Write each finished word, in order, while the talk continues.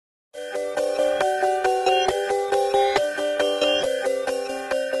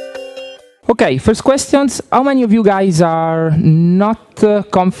Okay, first questions. How many of you guys are not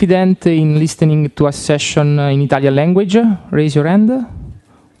confident in listening to a session in Italian language? Raise your hand.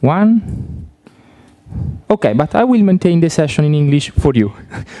 One. Okay, but I will maintain the session in English for you.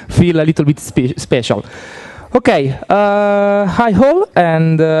 Feel a little bit special. Okay, hi all,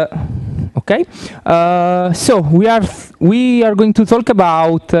 and okay. So we are going to talk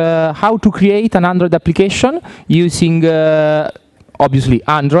about how to create an Android application using obviously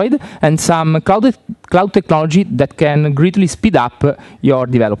Android and some cloud technology that can greatly speed up your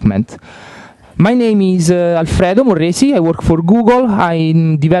development. My name is Alfredo Morresi. I work for Google.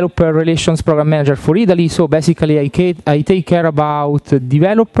 I'm Developer Relations Program Manager for Italy. So basically, I take care about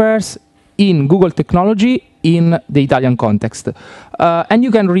developers in Google technology in the Italian context. And you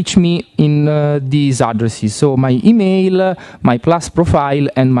can reach me in these addresses. So my email, my Plus profile,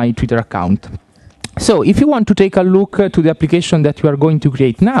 and my Twitter account. So if you want to take a look to the application that you are going to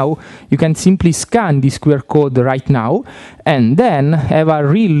create now, you can simply scan this QR code right now and then have a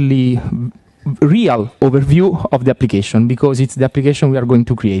really real overview of the application, because it's the application we are going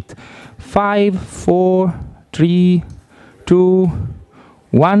to create. 5, 4, 3, 2,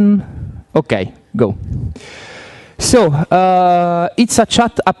 1. Okay, go. So it's a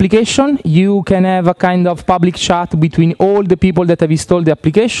chat application. You can have a kind of public chat between all the people that have installed the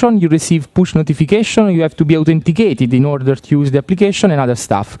application. You receive push notification. You have to be authenticated in order to use the application and other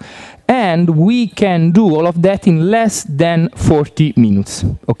stuff. And we can do all of that in less than 40 minutes.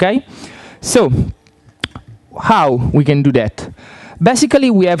 Okay? So how we can do that?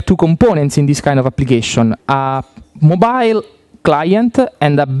 Basically, we have two components in this kind of application: a mobile client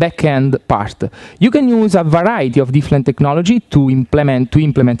and a backend part. You can use a variety of different technology to implement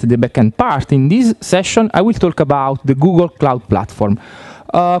the backend part. In this session, I will talk about the Google Cloud Platform.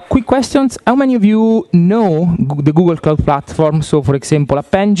 Quick questions: how many of you know the Google Cloud Platform? So, for example,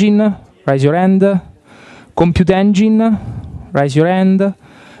 App Engine, raise your hand. Compute Engine, raise your hand.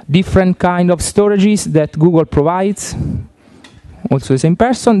 Different kind of storages that Google provides, also the same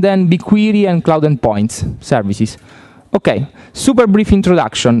person. Then BigQuery and Cloud Endpoints services. Okay, super brief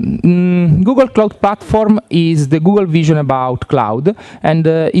introduction. Google Cloud Platform is the Google vision about cloud, and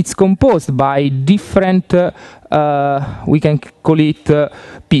it's composed by different, we can call it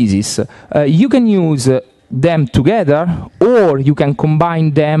pieces. You can use them together, or you can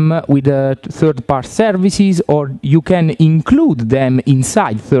combine them with third-party services, or you can include them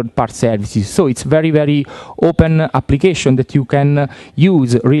inside third-party services. So it's very, very open application that you can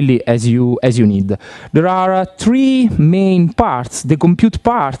use really as you need. There are three main parts. The compute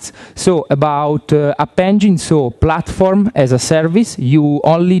parts, so about App Engine, so platform as a service. You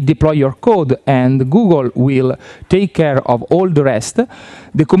only deploy your code and Google will take care of all the rest.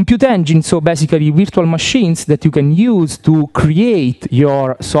 The Compute Engine, so basically virtual machines that you can use to create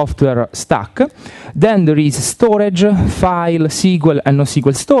your software stack. Then there is storage, file, SQL, and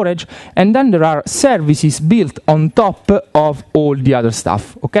NoSQL storage. And then there are services built on top of all the other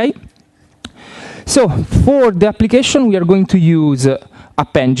stuff, okay? So for the application, we are going to use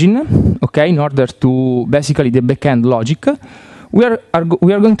App Engine, okay, in order to basically the backend logic. We are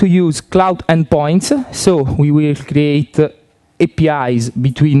going to use Cloud Endpoints, so we will create APIs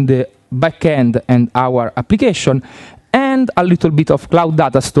between the backend and our application, and a little bit of cloud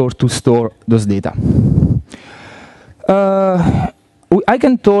data store to store those data. I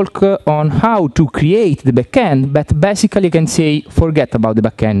can talk on how to create the backend, but basically I can say forget about the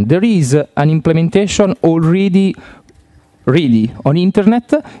backend. There is an implementation already ready on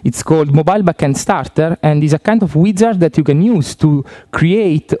internet. It's called Mobile Backend Starter, and is a kind of wizard that you can use to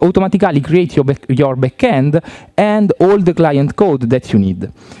automatically create your backend and all the client code that you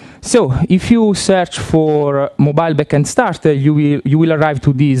need. So if you search for Mobile Backend Starter, you will arrive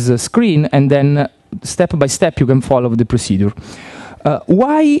to this screen, and then step by step you can follow the procedure.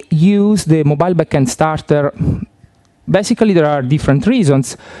 Why use the Mobile Backend Starter? Basically, there are different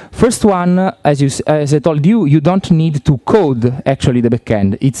reasons. First one, as I told you, you don't need to code actually the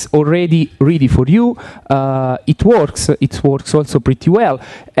backend. It's already ready for you. It works also pretty well,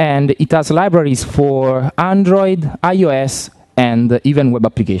 and it has libraries for Android, iOS, and even web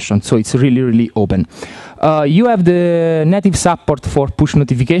applications. So it's really, really open. You have the native support for push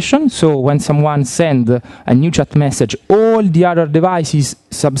notification. So when someone sends a new chat message, all the other devices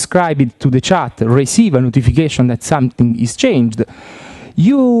subscribed to the chat receive a notification that something is changed.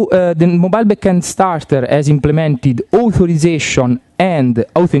 The Mobile Backend Starter has implemented authorization and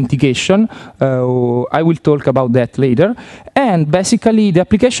authentication. I will talk about that later. And basically, the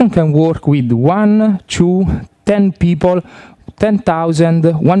application can work with 1, 2, 10 people,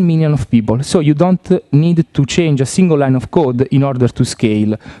 10,000, 1 million of people. So you don't need to change a single line of code in order to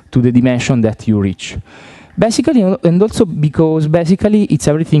scale to the dimension that you reach. Basically, and also because basically it's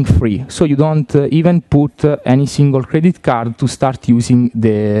everything free. So you don't even put any single credit card to start using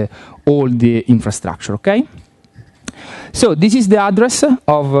all the infrastructure, okay? So this is the address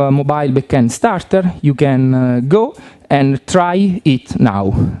of Mobile Backend Starter. You can go and try it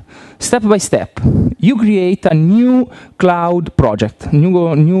now. Step by step, you create a new cloud project,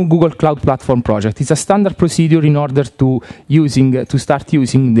 new Google Cloud Platform project. It's a standard procedure in order to start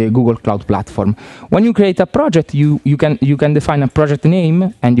using the Google Cloud Platform. When you create a project, you can define a project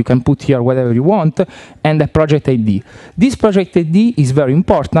name, and you can put here whatever you want, and a project ID. This project ID is very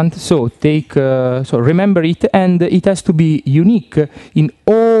important, so remember it, and it has to be unique in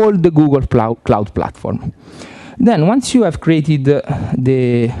all the Google Cloud Platform. Then, once you have created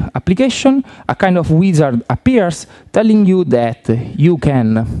the application, a kind of wizard appears telling you that you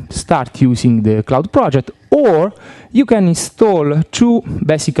can start using the cloud project, or you can install two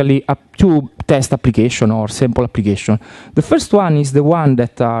test application or sample application. The first one is the one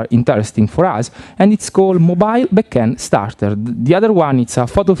that are interesting for us, and it's called Mobile Backend Starter. The other one, it's a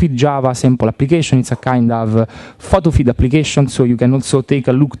PhotoFeed Java sample application. It's a kind of PhotoFeed application, so you can also take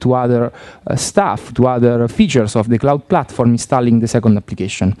a look to other stuff, to other features of the cloud platform, installing the second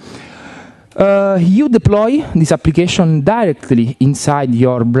application. You deploy this application directly inside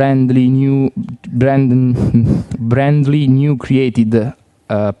your brandly new created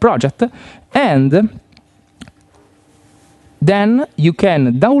project, and then you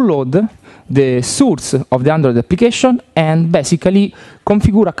can download the source of the Android application and basically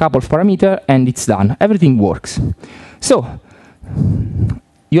configure a couple of parameters, and it's done. Everything works. So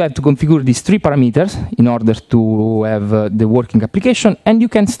you have to configure these 3 parameters in order to have the working application, and you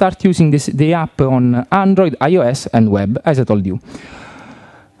can start using the app on Android, iOS, and web, as I told you.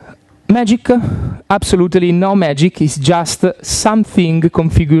 Magic? Absolutely no magic. It's just something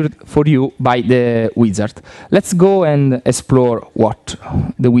configured for you by the wizard. Let's go and explore what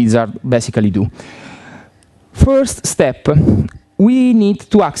the wizard basically do. First step, we need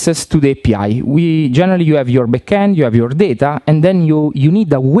to access to the API. Generally, you have your backend, you have your data, and then you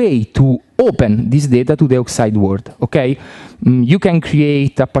need a way to open this data to the outside world, okay? You can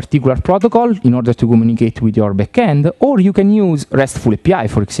create a particular protocol in order to communicate with your backend, or you can use RESTful API,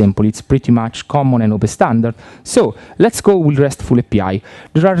 for example. It's pretty much common and open standard. So let's go with RESTful API.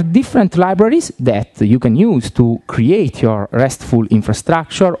 There are different libraries that you can use to create your RESTful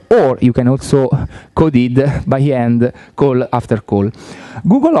infrastructure, or you can also code it by hand, call after call.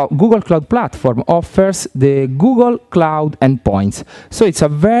 Google Cloud Platform offers the Google Cloud Endpoints. So it's a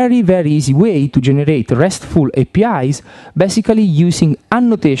very, very easy way to generate RESTful APIs, basically using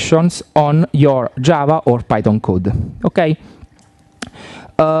annotations on your Java or Python code. Okay?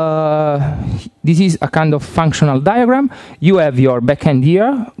 This is a kind of functional diagram. You have your backend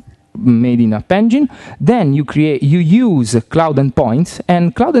here, made in App Engine. Then you use Cloud Endpoints,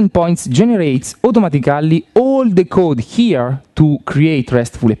 and Cloud Endpoints generates automatically all the code here to create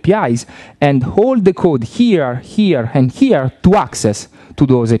RESTful APIs, and all the code here, here, and here to access to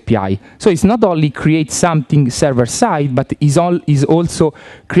those API. So it's not only create something server side, but is also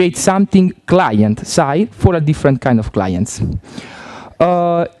create something client side for a different kind of clients.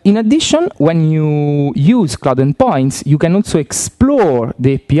 In addition, when you use Cloud Endpoints, you can also explore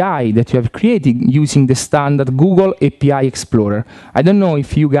the API that you have created using the standard Google API Explorer. I don't know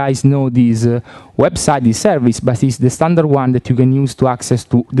if you guys know this website, this service, but it's the standard one that you can use to access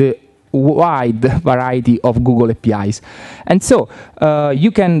to the wide variety of Google APIs. And so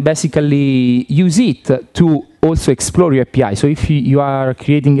you can basically use it to also explore your API. So if you are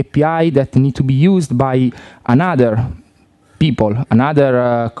creating API that need to be used by another people,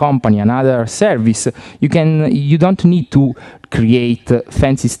 another company, another service, you don't need to create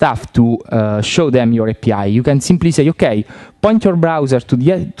fancy stuff to show them your API. You can simply say, okay, point your browser to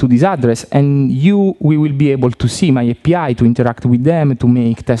this address, and we will be able to see my API, to interact with them, to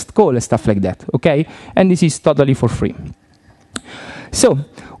make test call and stuff like that. Okay, and this is totally for free. So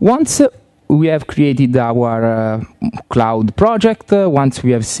once we have created our cloud project, once we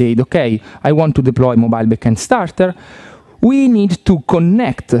have said, okay, I want to deploy Mobile Backend Starter, we need to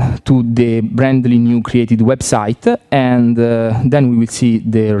connect to the brandly new created website, and then we will see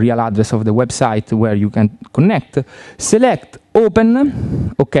the real address of the website where you can connect. Select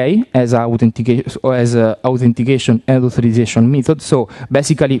Open, okay, as authentication and authorization method. So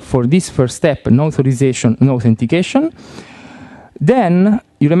basically, for this first step, no authorization, no authentication. Then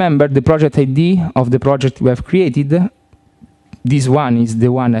you remember the project ID of the project we have created. this one is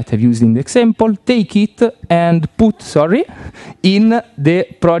the one that I've used in the example, take it and put, in the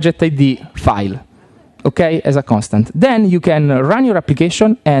project ID file, okay, as a constant. Then you can run your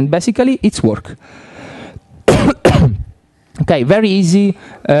application and basically it's work. Okay, very easy,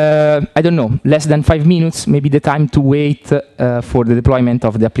 I don't know, less than 5 minutes, maybe the time to wait for the deployment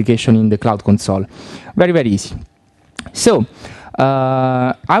of the application in the Cloud Console. Very, very easy. So,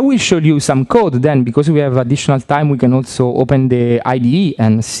 I will show you some code then, because we have additional time, we can also open the IDE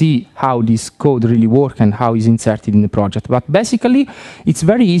and see how this code really works and how it's inserted in the project. But basically, it's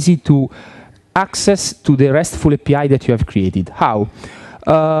very easy to access to the RESTful API that you have created. How?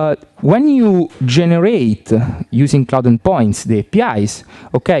 When you generate using Cloud Endpoints the APIs,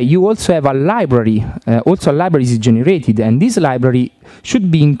 okay, you also have a library. Also, a library is generated, and this library should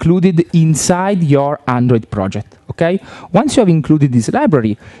be included inside your Android project. Okay, once you have included this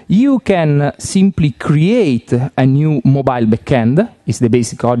library, you can simply create a new mobile backend. It's the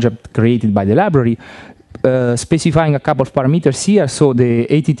basic object created by the library. Specifying a couple of parameters here, so the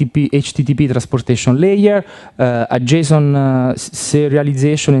HTTP transportation layer, a JSON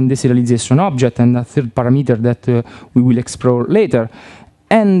serialization and deserialization object, and a third parameter that we will explore later.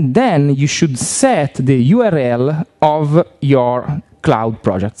 And then you should set the URL of your cloud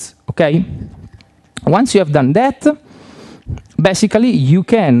projects, okay? Once you have done that, basically you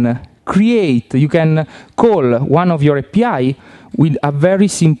can call one of your API with a very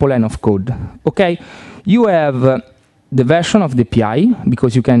simple line of code, okay? You have the version of the API,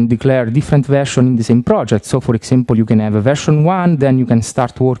 because you can declare different versions in the same project. So, for example, you can have a version 1, then you can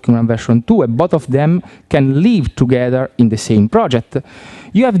start working on version 2, and both of them can live together in the same project.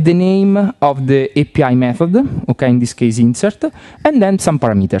 You have the name of the API method, okay, in this case insert, and then some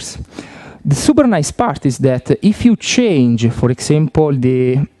parameters. The super nice part is that if you change, for example,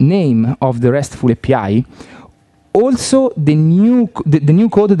 the name of the RESTful API, also the new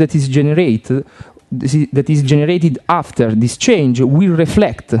code that is generated after this change will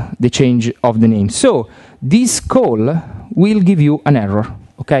reflect the change of the name. So this call will give you an error,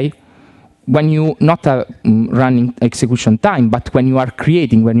 okay? When you not running execution time, but when you are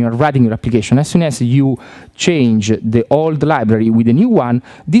writing your application, as soon as you change the old library with the new one,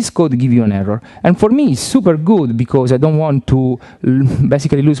 this code gives you an error. And for me, it's super good, because I don't want to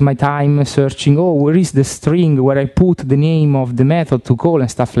basically lose my time searching, oh, where is the string where I put the name of the method to call and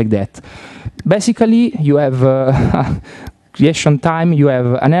stuff like that. Basically, you have creation time, you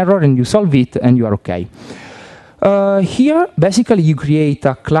have an error, and you solve it, and you are okay. Here, basically, you create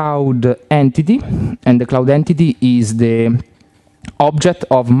a cloud entity, and the cloud entity is the object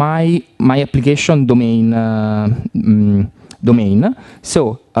of my application domain.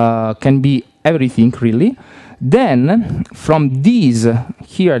 So, can be everything, really. Then, from this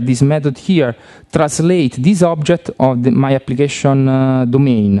method here, translate this object of my application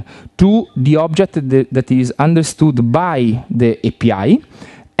domain to the object that is understood by the API,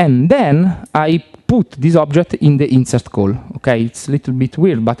 and then I put this object in the insert call. Okay, it's a little bit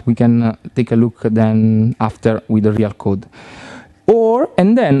weird, but we can take a look then after with the real code.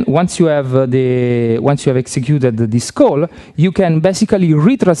 And then once you have executed this call, you can basically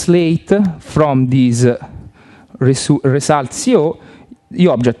retranslate from this result.co the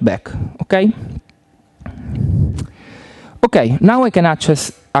object back. Okay. Okay. Now I can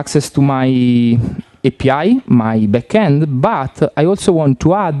access to my API, my backend, but I also want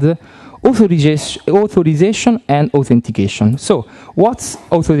to add authorization and authentication. So, what's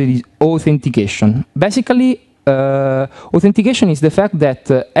authentication? Basically, authentication is the fact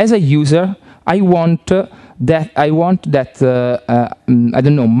that as a user, I don't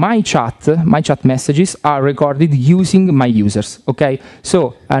know, my chat messages are recorded using my users. Okay,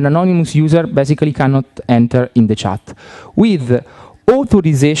 so an anonymous user basically cannot enter in the chat. With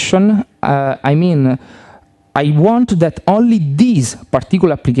authorization, I mean, I want that only this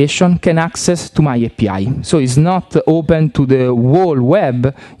particular application can access to my API. So it's not open to the whole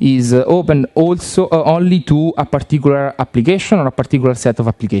web, is open also only to a particular application or a particular set of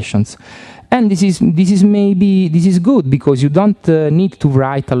applications. And this is good, because you don't need to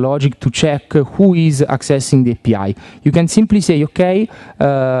write a logic to check who is accessing the API. You can simply say, okay,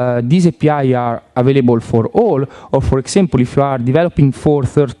 these API are available for all, or for example, if you are developing for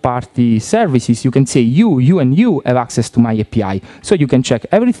third-party services, you can say you and you have access to my API. So you can check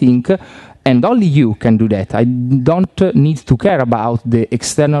everything, and only you can do that. I don't need to care about the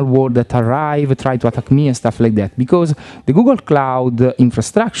external world that try to attack me and stuff like that, because the Google Cloud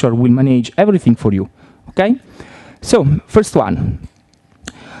infrastructure will manage everything for you. Okay? So, first one.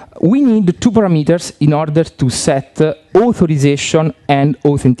 we need two parameters in order to set authorization and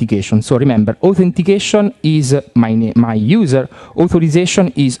authentication. So remember, authentication is my user,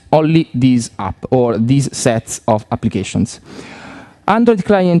 authorization is only this app or these sets of applications. Android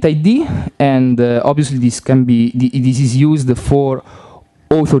client ID, and obviously this is used for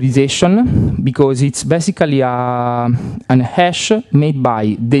authorization because it's basically an hash made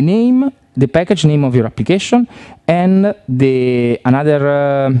by the name, the package name of your application, and the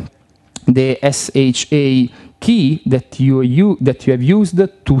SHA key that you have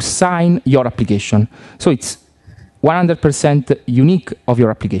used to sign your application. So it's 100% unique of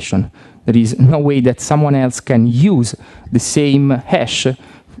your application. There is no way that someone else can use the same hash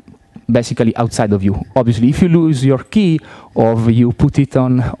basically outside of you. Obviously, if you lose your key or you put it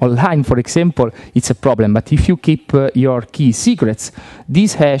online, for example, it's a problem. But if you keep your key secrets,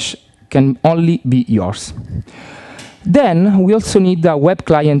 this hash can only be yours. Then we also need a web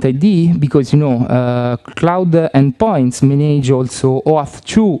client ID because, you know, cloud endpoints manage also OAuth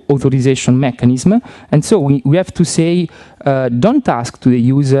 2 authorization mechanism. And so we have to say, don't ask to the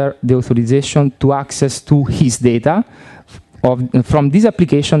user the authorization to access to his data from this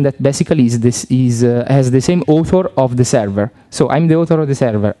application that basically has the same author of the server. So I'm the author of the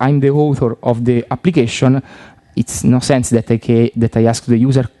server, I'm the author of the application. It's no sense that I ask the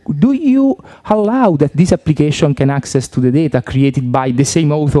user, do you allow that this application can access to the data created by the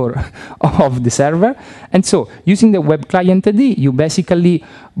same author of the server? And so, using the web client ID, you basically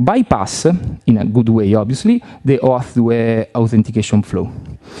bypass, in a good way obviously, the OAuth 2 authentication flow.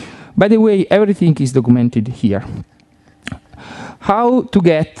 By the way, everything is documented here. How to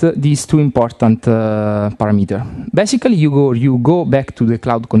get these two important parameters? Basically, you go back to the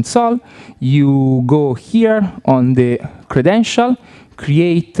Cloud Console, you go here on the credential,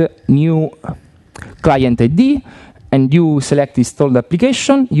 create new client ID, and you select installed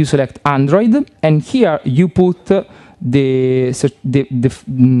application, you select Android, and here you put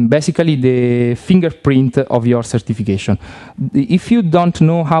basically the fingerprint of your certification. If you don't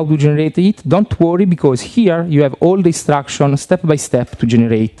know how to generate it, don't worry, because here you have all the instructions step by step to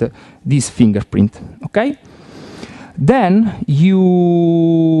generate this fingerprint. Okay? Then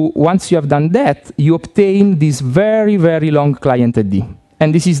once you have done that, you obtain this very, very long client ID.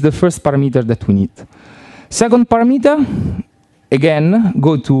 And this is the first parameter that we need. Second parameter, again,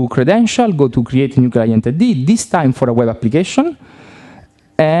 go to credential, go to create a new client ID, this time for a web application,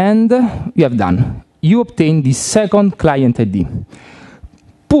 and you have done. You obtain the second client ID.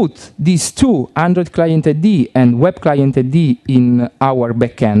 Put these two, Android client ID and web client ID, in our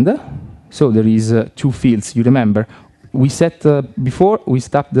backend. So there is two fields, you remember. We set before, we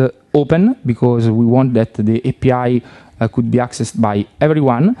stopped the open because we want that the API could be accessed by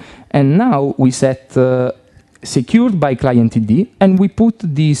everyone. And now we set secured by client ID, and we put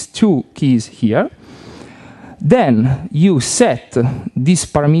these two keys here. Then you set this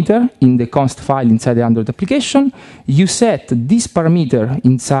parameter in the const file inside the Android application. You set this parameter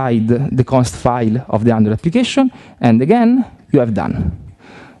inside the const file of the Android application, and again, you have done.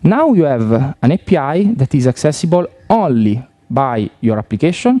 Now you have an API that is accessible only by your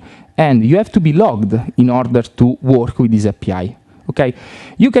application, and you have to be logged in order to work with this API. Okay,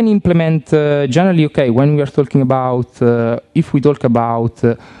 you can implement generally. Okay, when we are talking about, if we talk about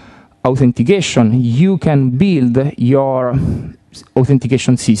authentication, you can build your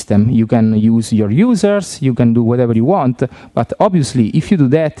authentication system. You can use your users, you can do whatever you want, but obviously if you do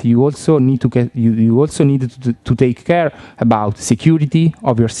that, you also need to take care about security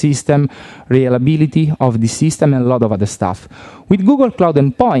of your system, reliability of the system, and a lot of other stuff. With Google Cloud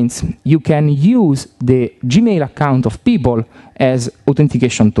Endpoints, you can use the Gmail account of people as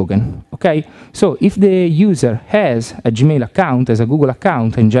authentication token. Okay, so if the user has a Gmail account, as a Google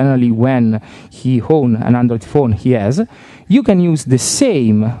account, and generally when he owns an Android phone he has, you can use the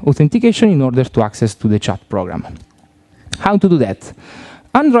same authentication in order to access to the chat program. How to do that?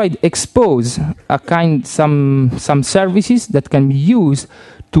 Android expose some services that can be used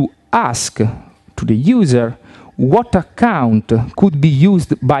to ask to the user what account could be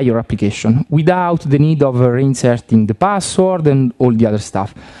used by your application without the need of reinserting the password and all the other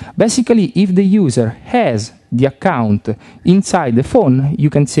stuff. Basically, if the user has the account inside the phone, you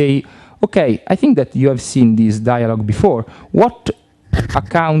can say, okay, I think that you have seen this dialog before. What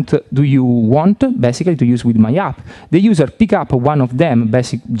account do you want basically to use with my app? The user pick up one of them.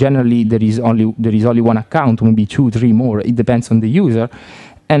 Generally, there is only one account, maybe 2, 3 more. It depends on the user.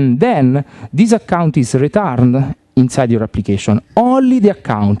 And then this account is returned inside your application. Only the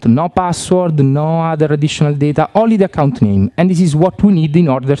account, no password, no other additional data, only the account name. And this is what we need in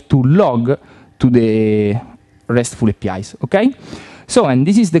order to log to the RESTful APIs, okay? So, and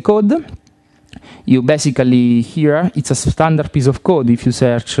this is the code. You basically, here, it's a standard piece of code. If you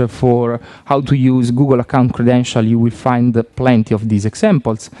search for how to use Google account credential, you will find plenty of these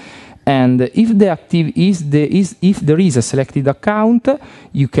examples. And if if there is a selected account,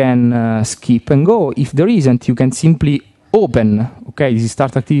 you can skip and go. If there isn't, you can simply open. Okay, this is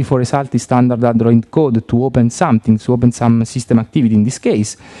start activity for result is standard Android code to open something, to open some system activity in this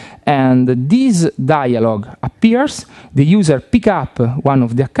case. And this dialog appears, the user pick up one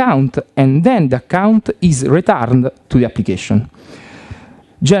of the account, and then the account is returned to the application.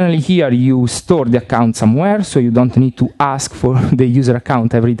 Generally here you store the account somewhere, so you don't need to ask for the user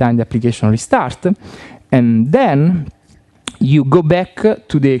account every time the application restarts. And then you go back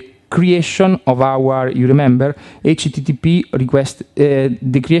to the creation of our, you remember, HTTP request,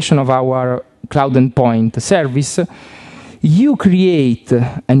 the creation of our cloud endpoint service. You create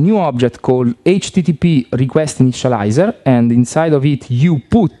a new object called HTTP request initializer, and inside of it you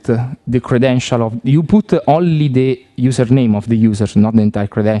put the credential of, you put only the username of the user, not the entire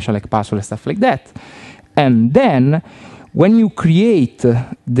credential like password and stuff like that. And then when you create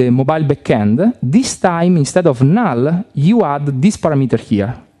the mobile backend, this time instead of null, you add this parameter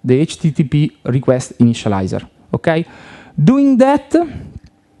here, the HTTP request initializer. Okay? Doing that,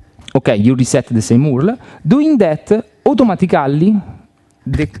 okay, you reset the same URL. Doing that, automatically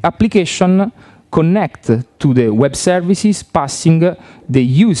the application connects to the web services, passing the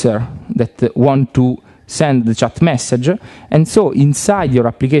user that want to send the chat message. And so inside your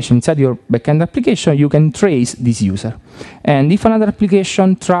application, inside your backend application, you can trace this user. And if another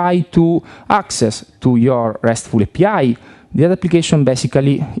application try to access to your RESTful API, the other application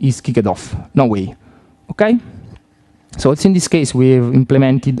basically is kicked off. No way. Okay? So it's in this case we have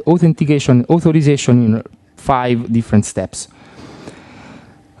implemented authentication, authorization in 5 different steps.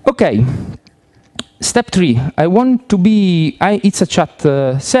 Okay. Step 3. I want to be. It's a chat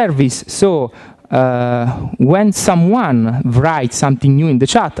service. So when someone writes something new in the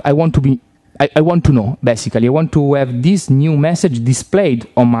chat, I want to be. I want to know, basically. I want to have this new message displayed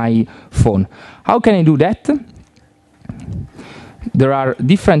on my phone. How can I do that? There are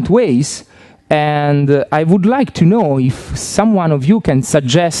different ways, and I would like to know if someone of you can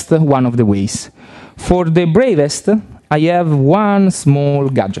suggest one of the ways. For the bravest, I have one small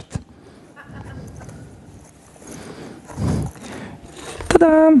gadget.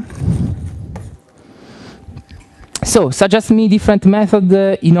 Ta-da! So, suggest me different method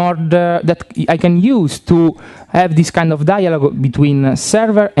in order that I can use to have this kind of dialogue between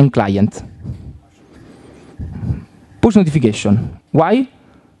server and client. Push notification. Why?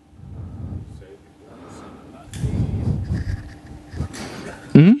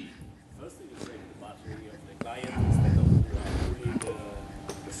 Hmm?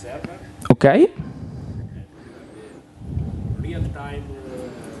 Okay. Real-time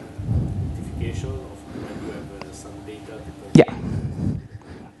notification of when you have some data. Yeah.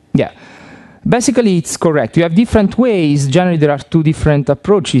 Yeah. Basically, it's correct. You have different ways. Generally, there are 2 different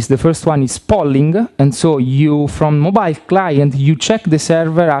approaches. The first one is polling, and so you, from mobile client, you check the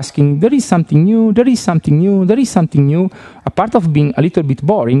server asking, there is something new, there is something new, there is something new, a part of being a little bit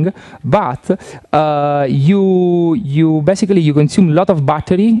boring, but you basically, you consume a lot of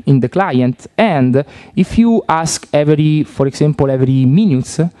battery in the client, and if you ask for example, every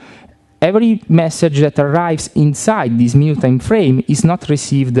minutes, every message that arrives inside this minute time frame is not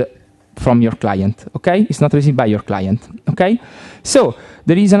received from your client, okay? It's not received by your client, okay? So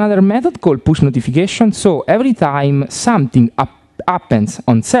there is another method called push notification. So every time something happens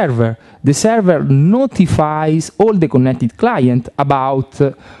on server, the server notifies all the connected client about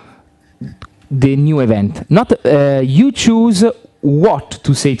the new event. Not you choose what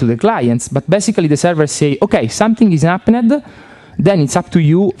to say to the clients, but basically the server say, okay, something is happened. Then it's up to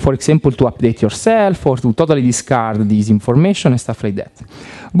you, for example, to update yourself or to totally discard this information and stuff like that.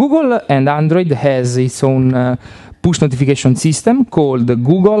 Google and Android has its own push notification system called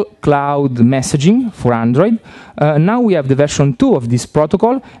Google Cloud Messaging for Android. Now we have the version 2 of this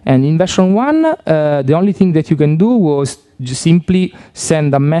protocol, and in version 1, the only thing that you can do was just simply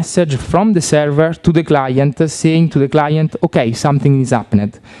send a message from the server to the client saying to the client, okay, something is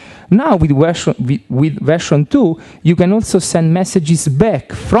happening. Now with version 2, you can also send messages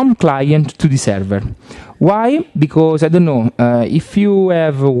back from client to the server. Why? Because, I don't know, if you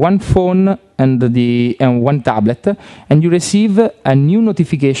have one phone and one tablet, and you receive a new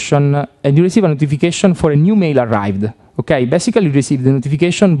notification, and you receive a notification for a new mail arrived. Okay, basically you receive the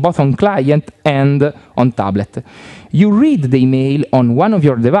notification both on client and on tablet. You read the email on one of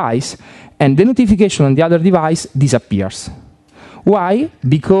your devices, and the notification on the other device disappears. Why?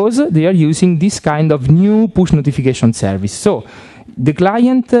 Because they are using this kind of new push notification service. So The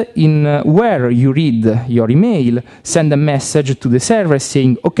client, where you read your email, send a message to the server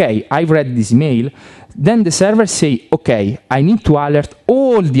saying, okay, I've read this email. Then the server say, okay, I need to alert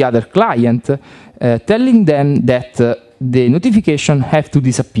all the other clients, telling them that the notification have to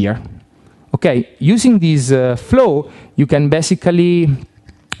disappear. Okay, using this flow, you can basically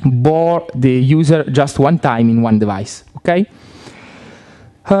bore the user just one time in one device. Okay.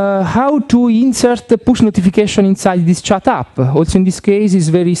 How to insert the push notification inside this chat app? Also, in this case, is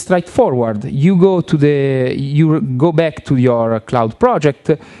very straightforward. You go back to your cloud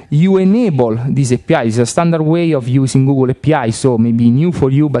project. You enable this API. It's a standard way of using Google API, so maybe new for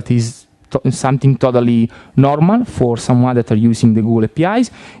you, but is something totally normal for someone that are using the Google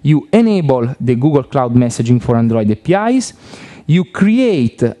APIs. You enable the Google Cloud Messaging for Android APIs. You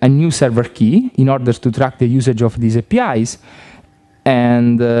create a new server key in order to track the usage of these APIs.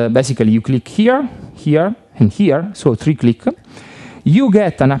 And basically you click here, here, and here, so 3 click. You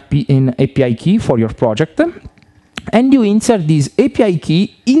get an API key for your project, and you insert this API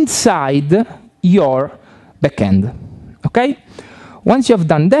key inside your backend. Okay? Once you have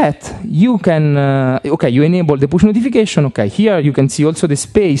done that, you can, you enable the push notification. Okay, here you can see also the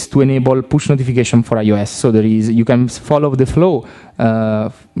space to enable push notification for iOS. So you can follow the flow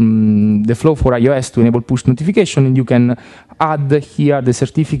for iOS to enable push notification, and you can add here the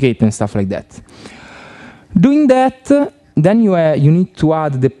certificate and stuff like that. Doing that, then you need to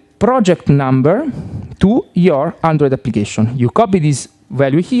add the project number to your Android application. You copy this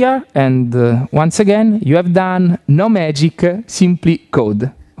value here, and once again, you have done no magic, simply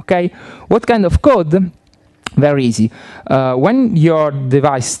code. Okay? What kind of code? Very easy. When your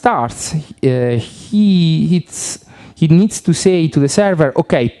device starts, he needs to say to the server,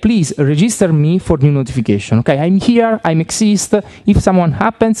 okay, please register me for new notification. Okay, I'm here, I exist. If someone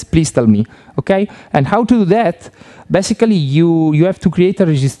happens, please tell me. Okay, and how to do that? Basically, you have to create a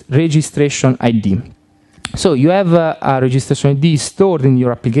registration ID. So you have a registration ID stored in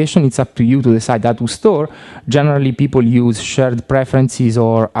your application. It's up to you to decide how to store. Generally, people use shared preferences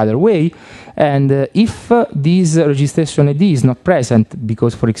or other way. And if this registration ID is not present,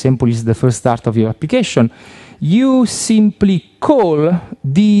 because, for example, it's the first start of your application, you simply call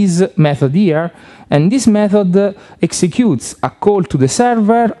this method here, and this method executes a call to the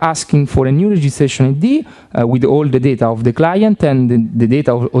server asking for a new registration ID with all the data of the client and the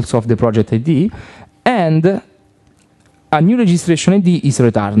data also of the project ID. And a new registration ID is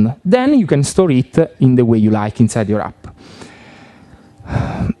returned. Then you can store it in the way you like inside your app.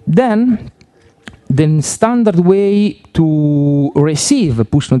 Then, the standard way to receive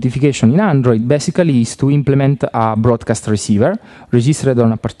push notification in Android basically is to implement a broadcast receiver registered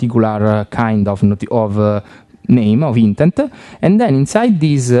on a particular kind of name of intent, and then inside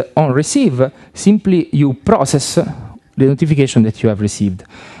this on receive, simply you process the notification that you have received.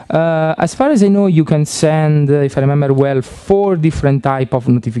 As far as I know, you can send, if I remember well, 4 different types of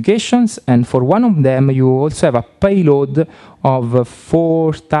notifications, and for one of them you also have a payload of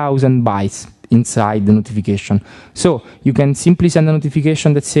 4,000 bytes inside the notification. So you can simply send a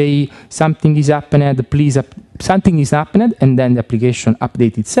notification that say something is happened, please something is happened, and then the application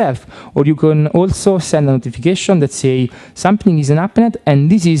updates itself. Or you can also send a notification that say something isn't happened and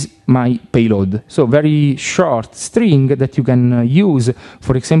this is my payload. So very short string that you can use,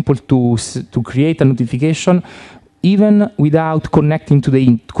 for example, to create a notification even without connecting to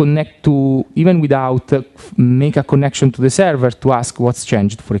even without make a connection to the server to ask what's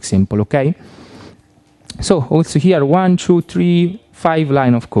changed, for example. Okay. So also here 1, 2, 3, 5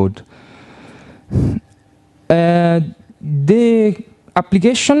 line of code. The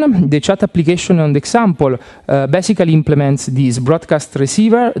chat application on the example basically implements this broadcast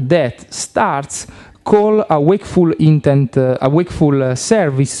receiver that starts call a wakeful intent, a wakeful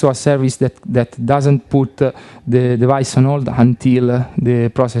service, so a service that doesn't put the device on hold until the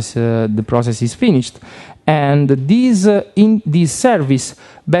process is finished. And this service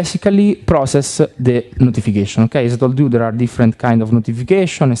basically process the notification. Okay, as I told you, there are different kind of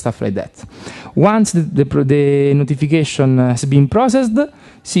notification and stuff like that. Once the notification has been processed,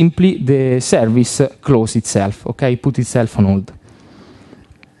 simply the service close itself. Okay, put itself on hold.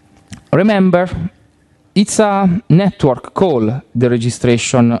 Remember, it's a network call, the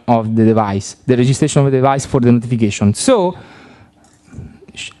registration of the device, for the notification. So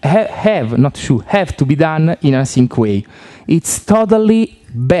have to be done in a sync way. It's totally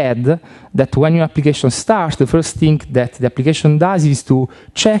bad that when your application starts, the first thing that the application does is to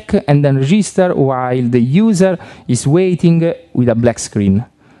check and then register while the user is waiting with a black screen.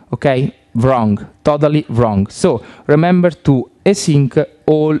 Okay? Wrong. Totally wrong. So remember to async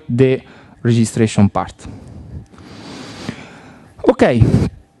all the registration part. Okay,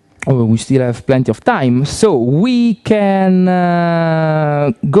 oh, we still have plenty of time, so we can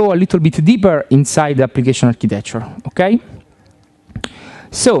go a little bit deeper inside the application architecture, okay?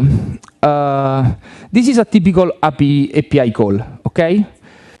 So, this is a typical API call, okay?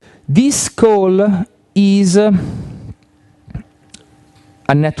 This call is a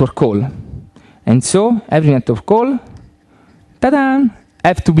network call. And so, every network call, ta-da,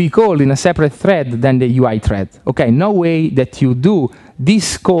 have to be called in a separate thread than the UI thread. Okay, no way that you do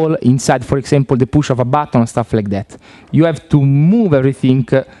this call inside, for example, the push of a button or stuff like that. You have to move everything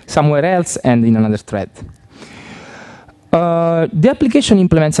somewhere else and in another thread. The application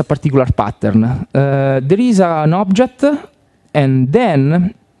implements a particular pattern. There is an object, and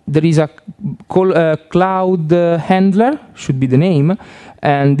then there is a cloud handler, should be the name,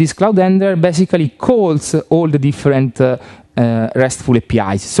 and this cloud handler basically calls all the different RESTful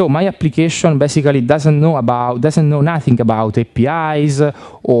APIs. So my application basically doesn't know nothing about APIs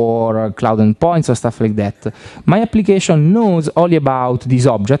or cloud endpoints or stuff like that. My application knows only about this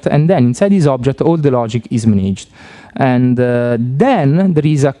object, and then inside this object all the logic is managed. And then there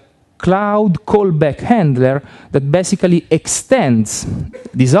is a cloud callback handler that basically extends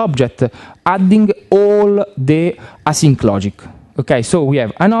this object, adding all the async logic. Okay, so we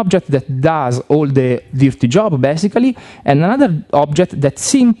have an object that does all the dirty job, basically, and another object that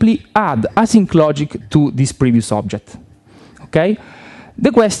simply adds async logic to this previous object. Okay?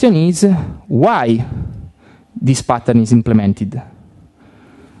 The question is, why this pattern is implemented?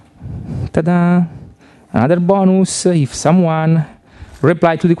 Ta-da! Another bonus if someone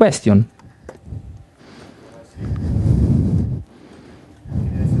reply to the question.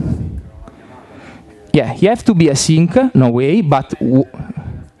 Yeah, you have to be async, no way, but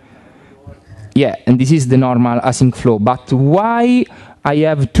yeah, and this is the normal async flow. But why I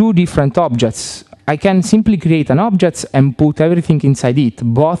have two different objects? I can simply create an object and put everything inside it,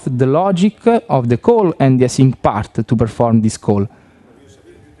 both the logic of the call and the async part to perform this call.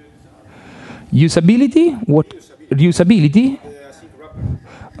 Usability? What? Reusability?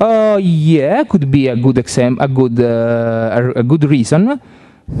 Yeah, could be a good example, a good reason.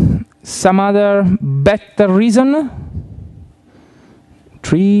 Some other better reason?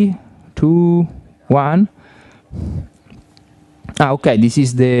 3, 2, 1. Okay, this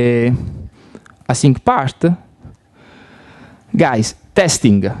is the async part. Guys,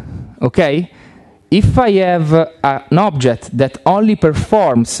 testing, okay? If I have an object that only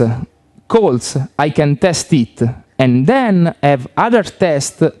performs calls, I can test it, and then have other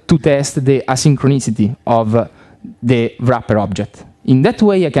tests to test the asynchronicity of the wrapper object. In that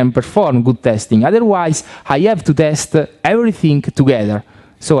way, I can perform good testing. Otherwise, I have to test everything together.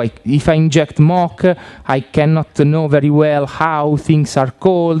 So if I inject mock, I cannot know very well how things are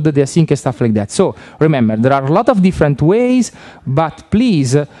called, the async and stuff like that. So remember, there are a lot of different ways, but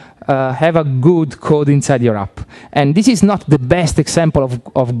please have a good code inside your app. And this is not the best example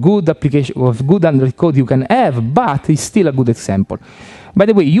of good application, of good Android code you can have, but it's still a good example. By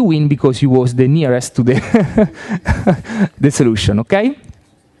the way, you win because you was the nearest to the, the solution, okay?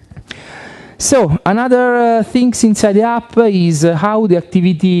 So, another things inside the app is how the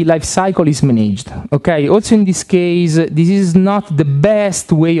activity lifecycle is managed, okay? Also in this case, this is not the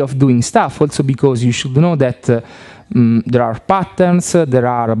best way of doing stuff, also because you should know that there are patterns, there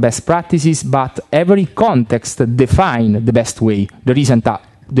are best practices, but every context defines the best way. There isn't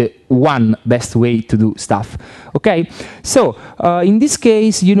the one best way to do stuff, okay? So, in this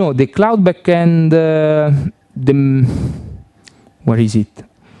case, you know, the cloud backend, where is it?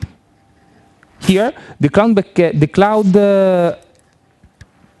 Here, the cloud,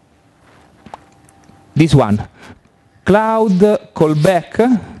 this one, cloud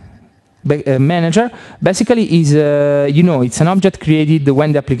callback manager, basically is, you know, it's an object created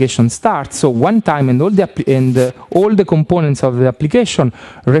when the application starts. So one time, and all the components of the application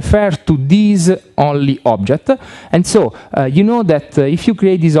refer to this only object. And so you know that if you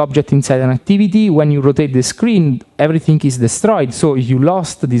create this object inside an activity, when you rotate the screen, everything is destroyed. So if you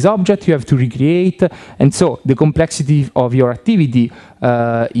lost this object, you have to recreate, and so the complexity of your activity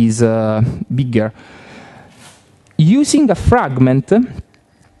is bigger. Using a fragment,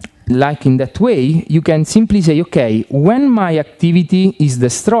 like in that way, you can simply say, okay, when my activity is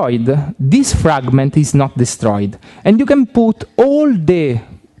destroyed, this fragment is not destroyed. And you can put all the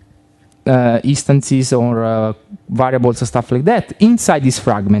instances or variables or stuff like that inside this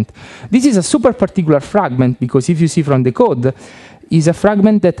fragment. This is a super particular fragment because if you see from the code, is a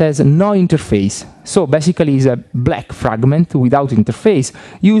fragment that has no interface. So basically is a black fragment without interface,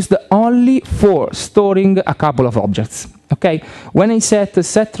 used only for storing a couple of objects. Okay, when I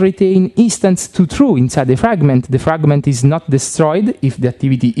set retain instance to true inside the fragment is not destroyed if the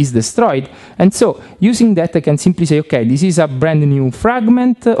activity is destroyed. And so using that, I can simply say, okay, this is a brand new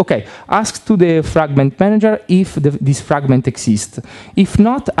fragment. Okay, ask to the fragment manager if this fragment exists. If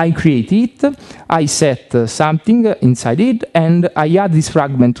not, I create it, I set something inside it, and I add this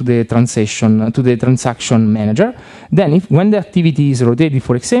fragment to the transaction manager. Then when the activity is rotated,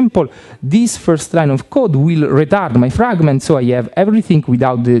 for example, this first line of code will retard my fragment, so I have everything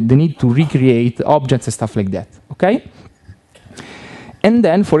without the need to recreate objects and stuff like that, okay? And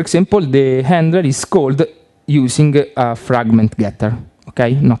then, for example, the handler is called using a fragment getter,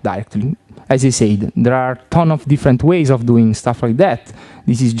 okay? Not directly. As I said, there are a ton of different ways of doing stuff like that.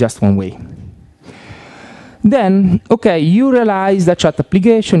 This is just one way. Then, okay, you realize that chat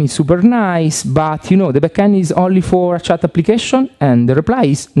application is super nice, but you know, the backend is only for a chat application? And the reply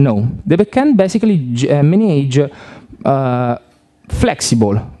is no. The backend basically manage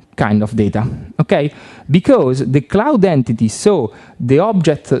flexible kind of data, okay? Because the cloud entity, so the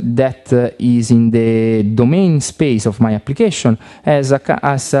object that is in the domain space of my application, has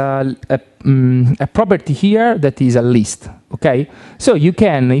a property here that is a list, okay? So you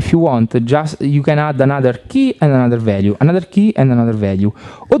can, if you want, you can add another key and another value, another key and another value.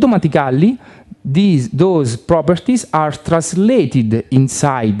 Automatically, those properties are translated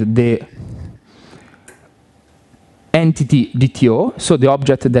inside the entity DTO, so the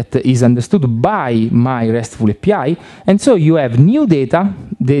object that is understood by my RESTful API, and so you have new data,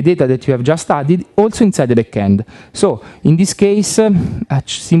 the data that you have just added, also inside the backend. So in this case, a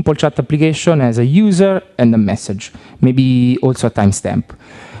simple chat application has a user and a message, maybe also a timestamp.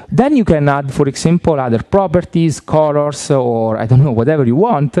 Then you can add, for example, other properties, colors, or I don't know, whatever you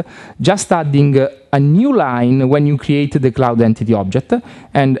want, just adding a new line when you create the cloud entity object,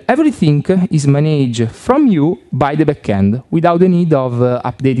 and everything is managed from you by the backend, without the need of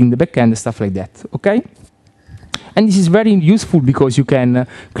updating the backend, stuff like that, okay? And this is very useful because you can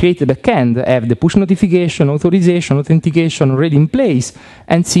create a backend, have the push notification, authorization, authentication already in place,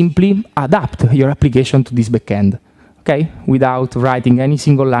 and simply adapt your application to this backend. Okay, without writing any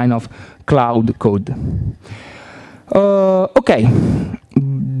single line of cloud code. Okay,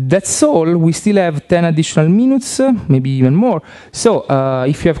 that's all. We still have 10 additional minutes, maybe even more. So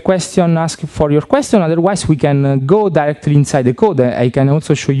if you have questions, ask for your question. Otherwise, we can go directly inside the code. I can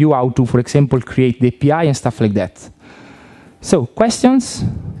also show you how to, for example, create the API and stuff like that. So, questions?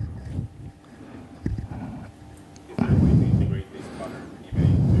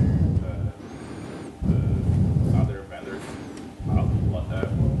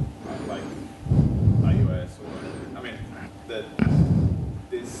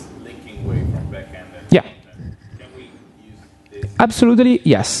 Yeah. Can we use this? Absolutely,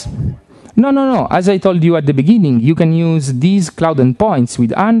 yes. No. As I told you at the beginning, you can use these cloud endpoints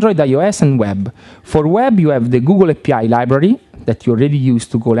with Android, iOS, and web. For web, you have the Google API library that you already use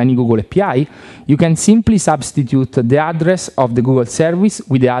to call any Google API. You can simply substitute the address of the Google service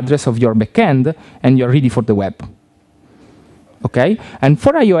with the address of your backend, and you're ready for the web. Okay, and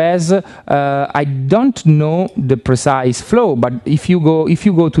for iOS, I don't know the precise flow, but if you go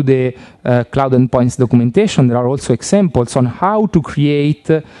to the cloud endpoints documentation, there are also examples on how to create,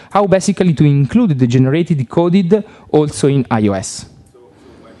 how basically to include the generated coded also in iOS. So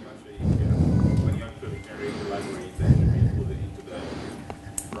when you actually generate the library, then you put it into the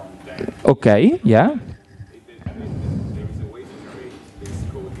front end. Okay, yeah. There is a way to generate this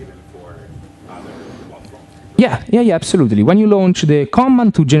code even for other platforms. Yeah, absolutely. When you launch the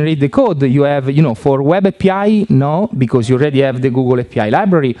command to generate the code, you have, for Web API, no, because you already have the Google API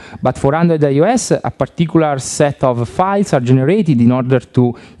library, but for Android iOS, a particular set of files are generated in order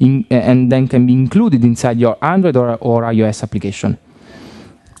to, and then can be included inside your Android or iOS application.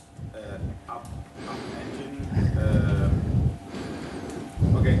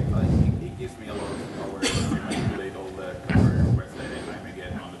 Okay, it gives me a lot of power to manipulate all the cover requests that I may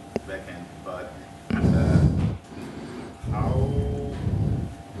get on the backend, but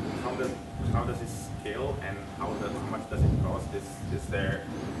how does it scale and how much does it cost? Is there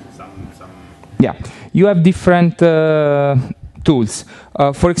some? Yeah, you have different tools.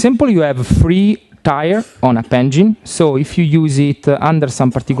 For example, you have free tier on App Engine, so if you use it under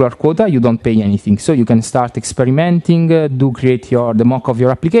some particular quota, you don't pay anything. So you can start experimenting, create the mock of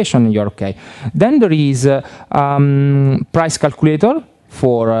your application, and you're okay. Then there is price calculator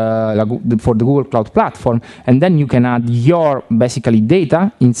for the Google Cloud Platform, and then you can add your basically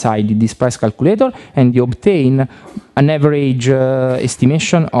data inside this price calculator, and you obtain an average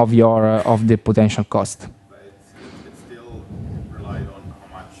estimation of the potential cost. But it's still relied on how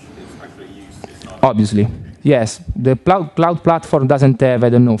much it's actually used. It's not Obviously, Yes, the cloud platform doesn't have, I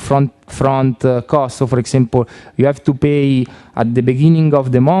don't know, front cost. So, for example, you have to pay at the beginning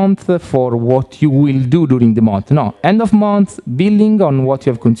of the month for what you will do during the month. No, end of month, billing on what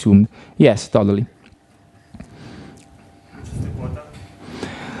you have consumed. Yes, totally.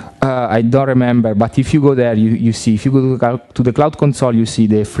 I don't remember, but if you go there, you see. If you go to the Cloud Console, you see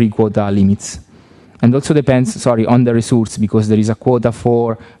the free quota limits. And also depends, on the resource, because there is a quota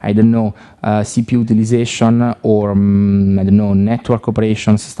for, I don't know, CPU utilization or, I don't know, network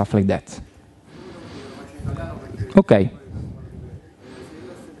operations, stuff like that. Ok.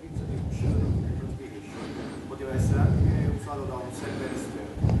 Poteva essere anche usato da un server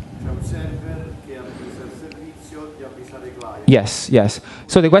esterno, cioè un server che avvisa il servizio di avvisare i client. Yes, yes.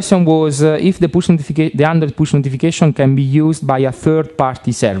 So the question was if the the Android push notification can be used by a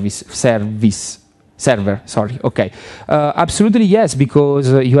third-party server, sorry, okay. Absolutely yes,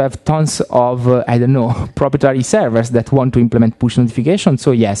 because you have tons of, I don't know, proprietary servers that want to implement push notification,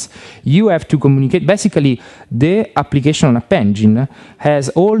 so yes, you have to communicate. Basically, the application app engine has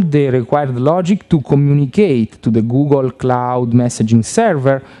all the required logic to communicate to the Google Cloud Messaging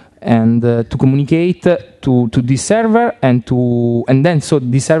server and to communicate to this server and then so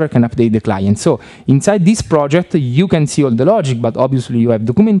this server can update the client. So inside this project you can see all the logic, but obviously you have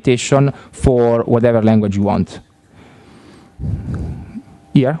documentation for whatever language you want.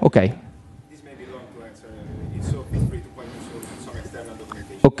 Here, okay. This may be long to answer, so feel free to point to some external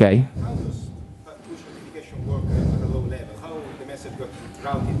documentation. Okay. How does push notification work at a low level? How the message got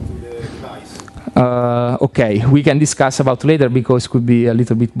routed to the device? Okay, we can discuss about later because it could be a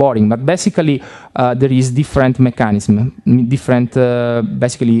little bit boring, but basically there is different mechanism, different,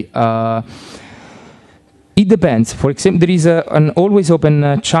 it depends. For example, there is an always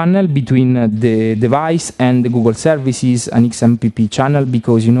open channel between the device and the Google services, an XMPP channel,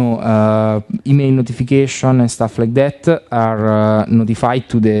 because, you know, email notification and stuff like that are notified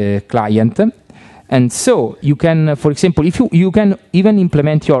to the client. And so you can, for example, if you can even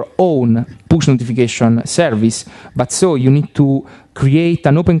implement your own push notification service, but so you need to create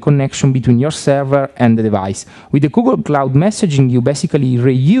an open connection between your server and the device. With the Google Cloud Messaging, you basically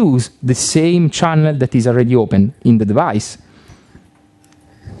reuse the same channel that is already open in the device.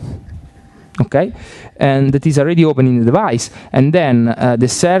 Okay, and that is already open in the device, and then the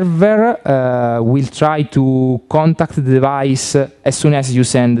server will try to contact the device as soon as you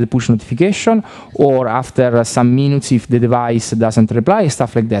send the push notification, or after some minutes if the device doesn't reply,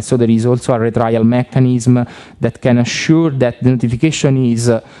 stuff like that. So there is also a retrial mechanism that can assure that the notification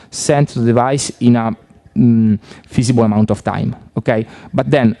is sent to the device in a feasible amount of time. Okay,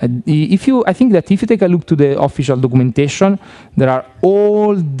 but then I think that if you take a look to the official documentation, there are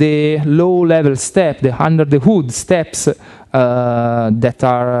all the low-level steps, the under the hood steps that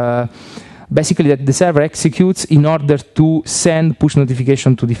are basically that the server executes in order to send push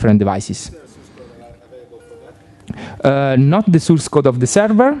notification to different devices. Not the source code of the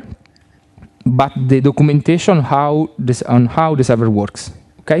server, but the documentation on how the server works.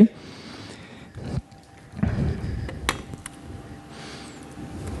 Okay.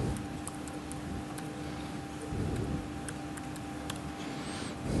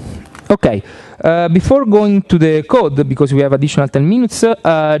 Okay, before going to the code, because we have additional 10 minutes,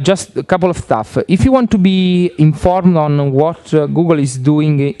 just a couple of stuff. If you want to be informed on what Google is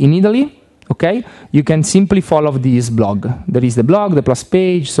doing in Italy, okay, you can simply follow this blog. There is the blog, the plus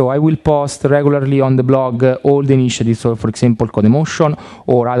page, so I will post regularly on the blog all the initiatives, so for example, Codemotion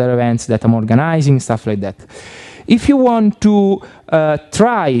or other events that I'm organizing, stuff like that. If you want to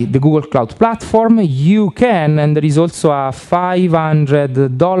try the Google Cloud Platform, you can, and there is also a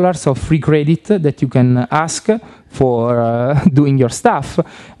 $500 of free credit that you can ask for doing your stuff.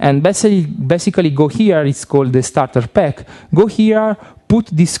 And basically go here, it's called the starter pack. Go here,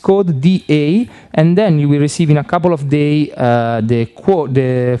 put this code DA, and then you will receive in a couple of days the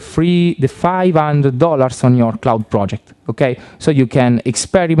 $500 on your cloud project. Okay, so you can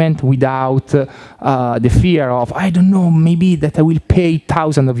experiment without the fear of, I don't know, maybe that I will pay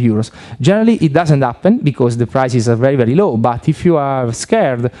thousands of euros. Generally, it doesn't happen because the prices are very, very low. But if you are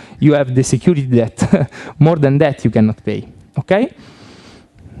scared, you have the security that more than that you cannot pay. Okay.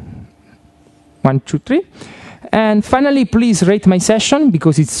 1, 2, 3. And finally, please rate my session,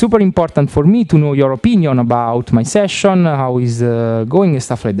 because it's super important for me to know your opinion about my session, how is going, and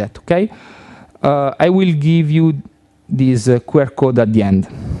stuff like that, okay? I will give you this QR code at the end.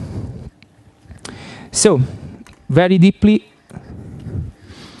 So, very deeply...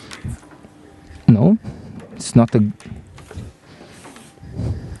 No, it's not a...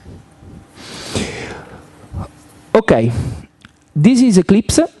 Okay. this is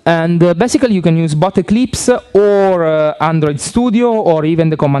Eclipse, and basically you can use both Eclipse or Android Studio or even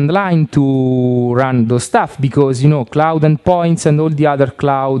the command line to run those stuff, because, you know, cloud endpoints and all the other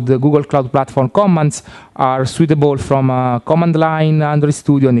Google Cloud Platform commands are suitable from command line, Android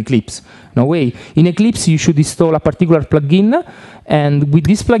Studio, and Eclipse. No way. In Eclipse, you should install a particular plugin, and with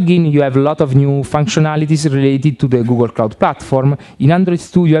this plugin, you have a lot of new functionalities related to the Google Cloud Platform. In Android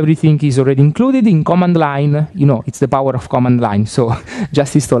Studio, everything is already included. In command line, you know, it's the power of command line, so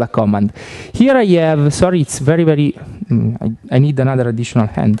just install a command. Here I have, sorry, it's very, very, I need another additional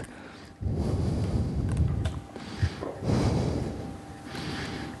hand.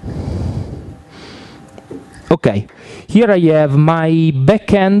 Okay, here I have my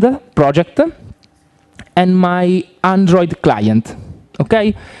backend project and my Android client,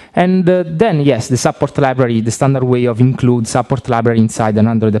 okay? And then, yes, the support library, the standard way of include support library inside an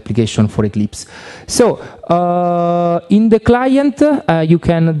Android application for Eclipse. So, in the client, you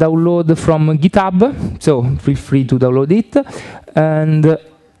can download from GitHub, so feel free to download it. And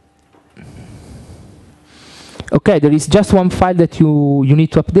okay, there is just one file that you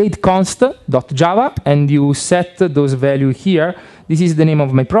need to update, const.java, and you set those values here. This is the name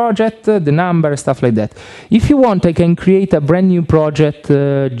of my project, the number, stuff like that. If you want, I can create a brand new project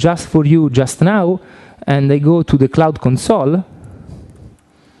just for you just now, and I go to the Cloud Console.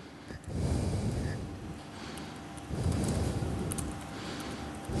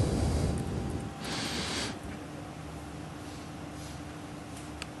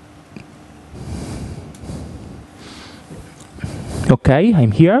 Okay,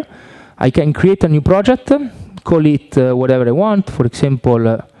 I'm here. I can create a new project, call it whatever I want, for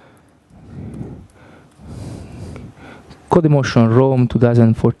example, Codemotion Roma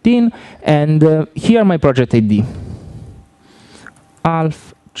 2014, and here my project ID,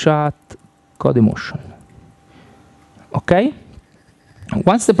 Alf Chat Codemotion. Okay?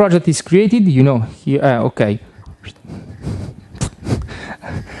 Once the project is created, you know, here, okay.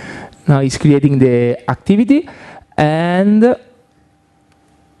 Now it's creating the activity, and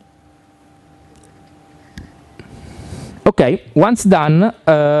okay, once done,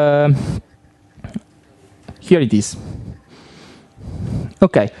 here it is.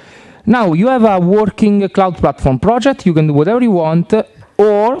 Okay, now you have a working cloud platform project. You can do whatever you want,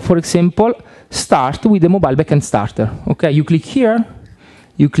 or, for example, start with the mobile backend starter. Okay, you click here,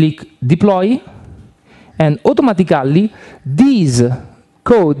 you click deploy, and automatically this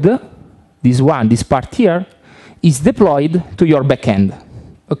code, this part here, is deployed to your backend.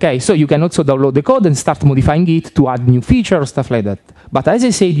 Okay, so you can also download the code and start modifying it to add new features, stuff like that. But as I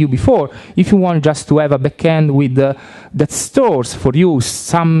said to you before, if you want just to have a backend with that stores for you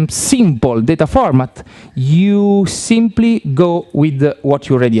some simple data format, you simply go with what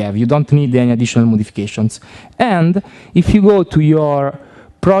you already have. You don't need any additional modifications. And if you go to your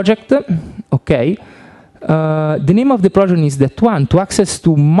project, okay, the name of the project is that one. To access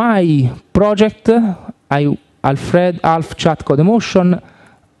to my project, Alf Chat Codemotion,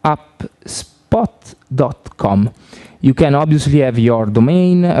 appspot.com. You can obviously have your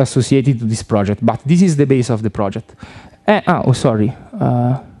domain associated to this project, but this is the base of the project. Okay,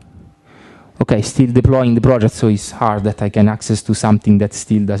 still deploying the project, so it's hard that I can access to something that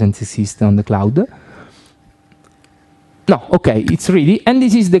still doesn't exist on the cloud. No, okay, it's ready, and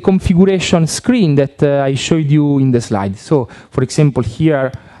this is the configuration screen that I showed you in the slide. So, for example,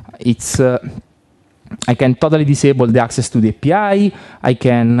 here it's I can totally disable the access to the API. I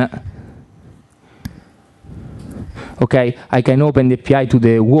can open the API to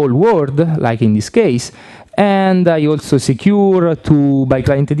the whole world, like in this case, and I also secure by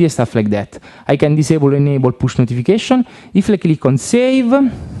client ID and stuff like that. I can disable and enable push notification. If I click on save,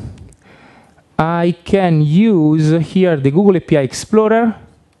 I can use here the Google API Explorer.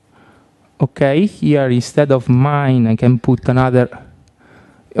 Okay, here instead of mine, I can put another,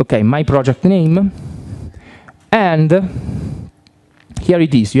 okay, my project name. And here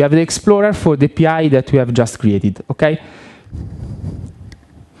it is. You have the Explorer for the API that we have just created, okay?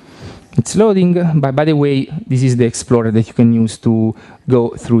 It's loading. By the way, this is the Explorer that you can use to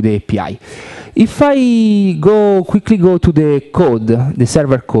go through the API. If I quickly go to the code, the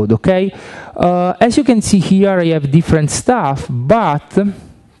server code, okay? As you can see here, I have different stuff, but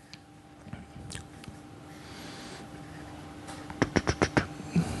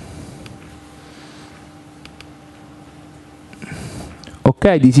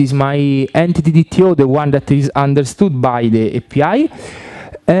okay, this is my entity DTO, the one that is understood by the API,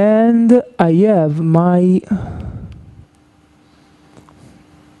 and I have my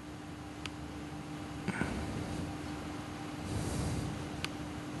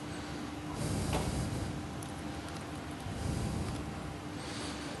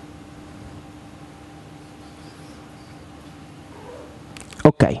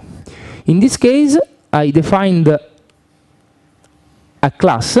Okay. In this case, I defined a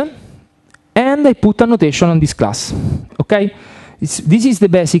class, and I put annotation on this class. Okay? This is the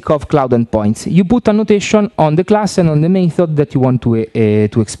basic of cloud endpoints. You put annotation on the class and on the method that you want to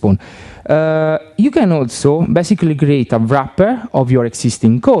expose. You can also basically create a wrapper of your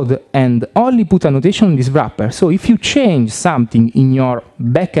existing code and only put annotation on this wrapper. So if you change something in your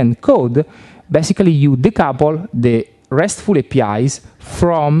backend code, basically you decouple the RESTful APIs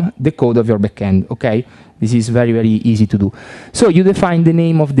from the code of your backend, okay? This is very, very easy to do. So you define the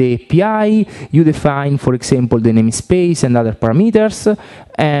name of the API, you define, for example, the namespace and other parameters,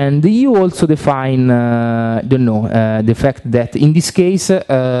 and you also define, the fact that in this case,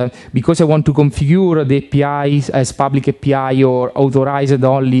 because I want to configure the APIs as public API or authorized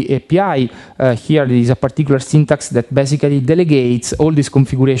only API, here there is a particular syntax that basically delegates all this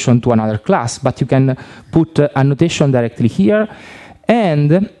configuration to another class, but you can put annotation directly here,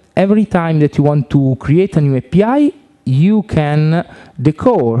 and every time that you want to create a new API, you can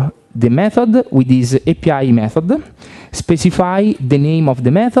declare the method with this API method, specify the name of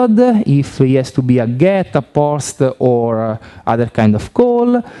the method, if it has to be a get, a post, or other kind of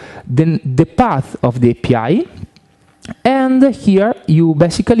call, then the path of the API, and here you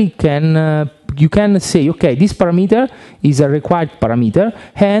basically can say, okay, this parameter is a required parameter,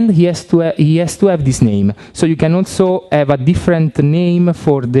 and he has to have this name. So you can also have a different name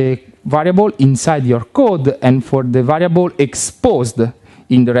for the variable inside your code and for the variable exposed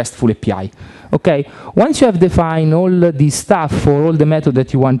in the RESTful API. Okay, once you have defined all this stuff for all the methods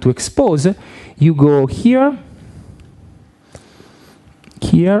that you want to expose, you go here,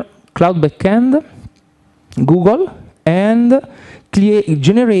 Cloud Backend, Google, and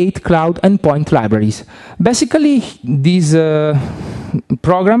generate cloud endpoint libraries. Basically, this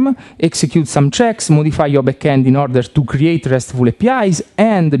program executes some checks, modify your backend in order to create RESTful APIs,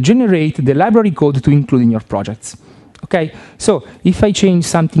 and generate the library code to include in your projects. Okay, so if I change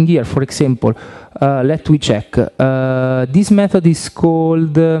something here, for example, let me check. This method is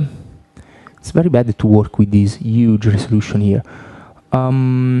called, it's very bad to work with this huge resolution here.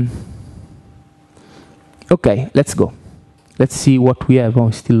 Okay, let's go. Let's see what we have. Oh,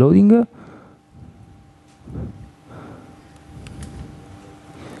 it's still loading.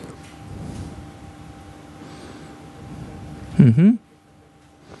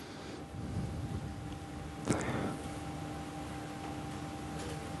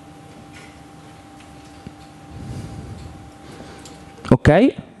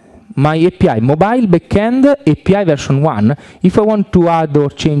 Okay, my API, mobile backend API version 1. If I want to add or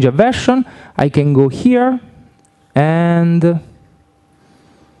change a version, I can go here and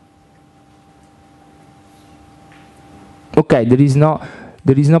okay, there is no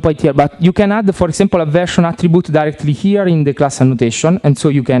point here, but you can add, for example, a version attribute directly here in the class annotation, and so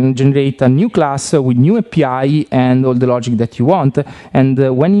you can generate a new class with new API and all the logic that you want. And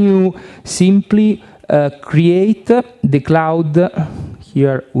when you simply create the cloud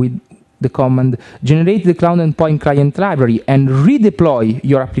here with the command generate the cloud endpoint client library and redeploy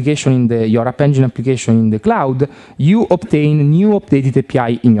your application in your App Engine application in the cloud, you obtain new updated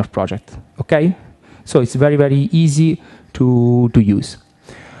API in your project. Okay, so it's very, very easy to use.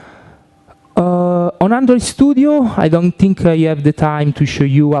 On Android Studio, I don't think I have the time to show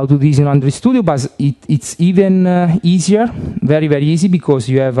you how to do this in Android Studio, but it's even easier, very, very easy, because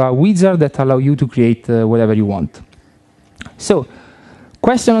you have a wizard that allows you to create whatever you want. So,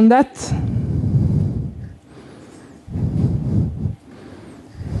 question on that?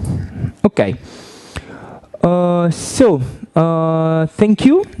 Okay. Thank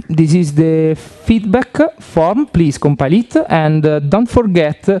you. This is the feedback form. Please compile it, and don't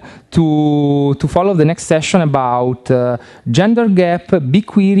forget to follow the next session about gender gap,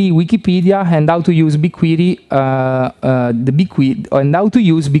 BigQuery, Wikipedia, and how to use BigQuery, and how to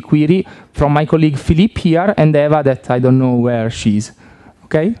use BigQuery from my colleague Philippe here and Eva, that I don't know where she is.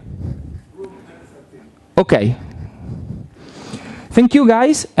 Okay. Okay. Thank you,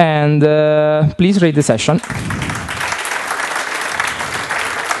 guys, and please rate the session.